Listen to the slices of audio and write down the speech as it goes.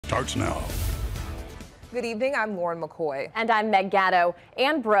starts now. Good evening, I'm Lauren McCoy. And I'm Meg Gatto.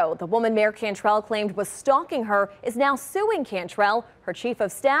 Ann Bro, the woman Mayor Cantrell claimed was stalking her, is now suing Cantrell, her chief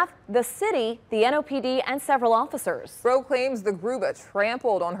of staff, the city, the NOPD, and several officers. Bro claims the group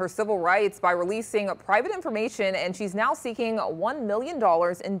trampled on her civil rights by releasing private information, and she's now seeking $1 million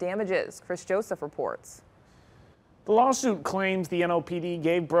in damages. Chris Joseph reports. The lawsuit claims the NOPD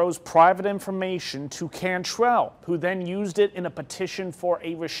gave Bro's private information to Cantrell, who then used it in a petition for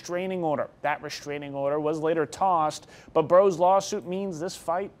a restraining order. That restraining order was later tossed, but Bro's lawsuit means this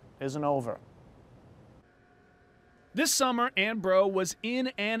fight isn't over. This summer, Ann Bro was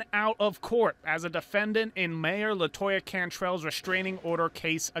in and out of court as a defendant in Mayor Cantrell's restraining order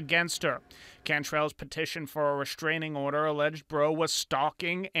case against her. Cantrell's petition for a restraining order alleged Bro was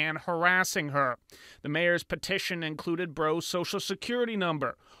stalking and harassing her. The mayor's petition included Bro's social security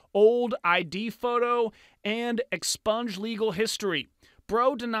number, old ID photo, and expunged legal history.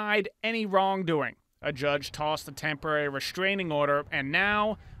 Bro denied any wrongdoing. A judge tossed the temporary restraining order, and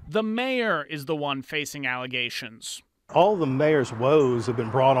now the mayor is the one facing allegations. All the mayor's woes have been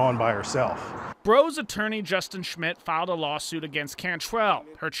brought on by herself. Bro's attorney Justin Schmidt filed a lawsuit against Cantrell,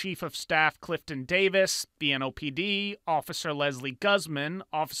 her chief of staff Clifton Davis, the NOPD, Officer Leslie Guzman,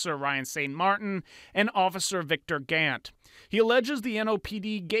 Officer Ryan St. Martin, and Officer Victor Gant. He alleges the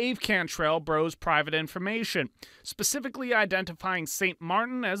NOPD gave Cantrell Bro's private information, specifically identifying St.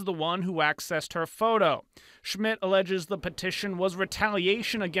 Martin as the one who accessed her photo. Schmidt alleges the petition was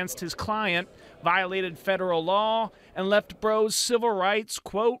retaliation against his client, violated federal law, and left Bro's civil rights,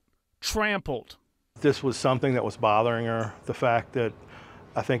 quote, trampled. This was something that was bothering her. The fact that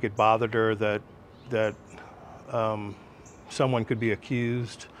I think it bothered her that someone could be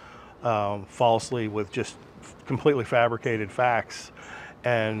accused falsely with just completely fabricated facts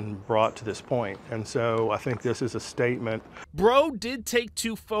and brought to this point. And so I think this is a statement. Bro did take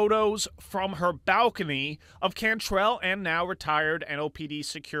 2 photos from her balcony of Cantrell and now retired NOPD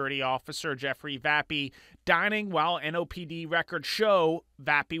security officer Jeffrey Vappy dining while NOPD records show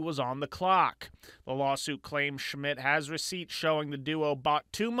Vappy was on the clock. The lawsuit claims Schmidt has receipts showing the duo bought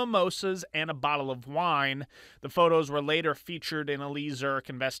 2 mimosas and a bottle of wine. The photos were later featured in a Lee Zurich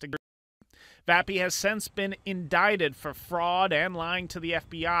investigation. Vappy has since been indicted for fraud and lying to the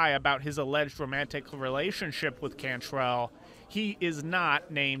FBI about his alleged romantic relationship with Cantrell. He is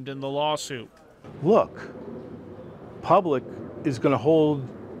not named in the lawsuit. Look, public is going to hold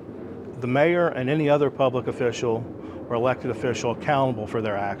the mayor and any other public official or elected official accountable for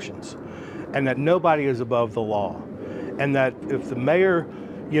their actions, and that nobody is above the law, and that if the mayor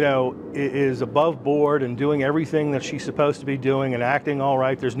is above board and doing everything that she's supposed to be doing and acting all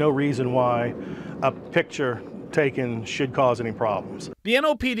right, there's no reason why a picture taken should cause any problems. The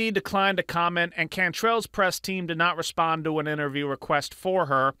NOPD declined to comment, and Cantrell's press team did not respond to an interview request for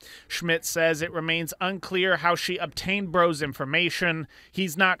her. Schmidt says it remains unclear how she obtained Bro's information.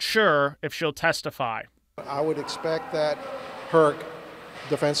 He's not sure if she'll testify. I would expect that her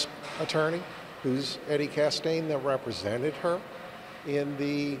defense attorney, who's Eddie Castaigne, that represented her in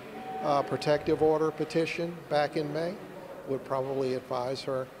the protective order petition back in May, would probably advise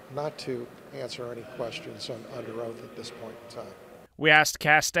her not to answer any questions under oath at this point in time. We asked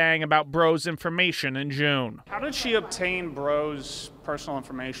Castaigne about Bro's information in June. How did she obtain Bro's personal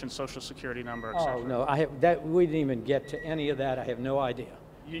information, social security number, etc.? Oh, no, we didn't even get to any of that. I have no idea.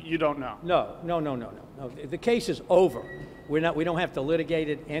 You don't know? No. The case is over. We don't have to litigate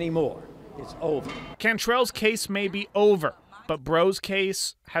it anymore. It's over. Cantrell's case may be over, but Bro's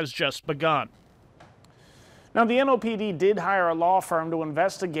case has just begun. Now, the NOPD did hire a law firm to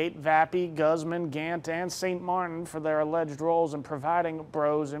investigate Vappy, Guzman, Gant, and St. Martin for their alleged roles in providing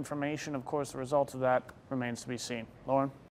Bro's information. Of course, the result of that remains to be seen. Lauren?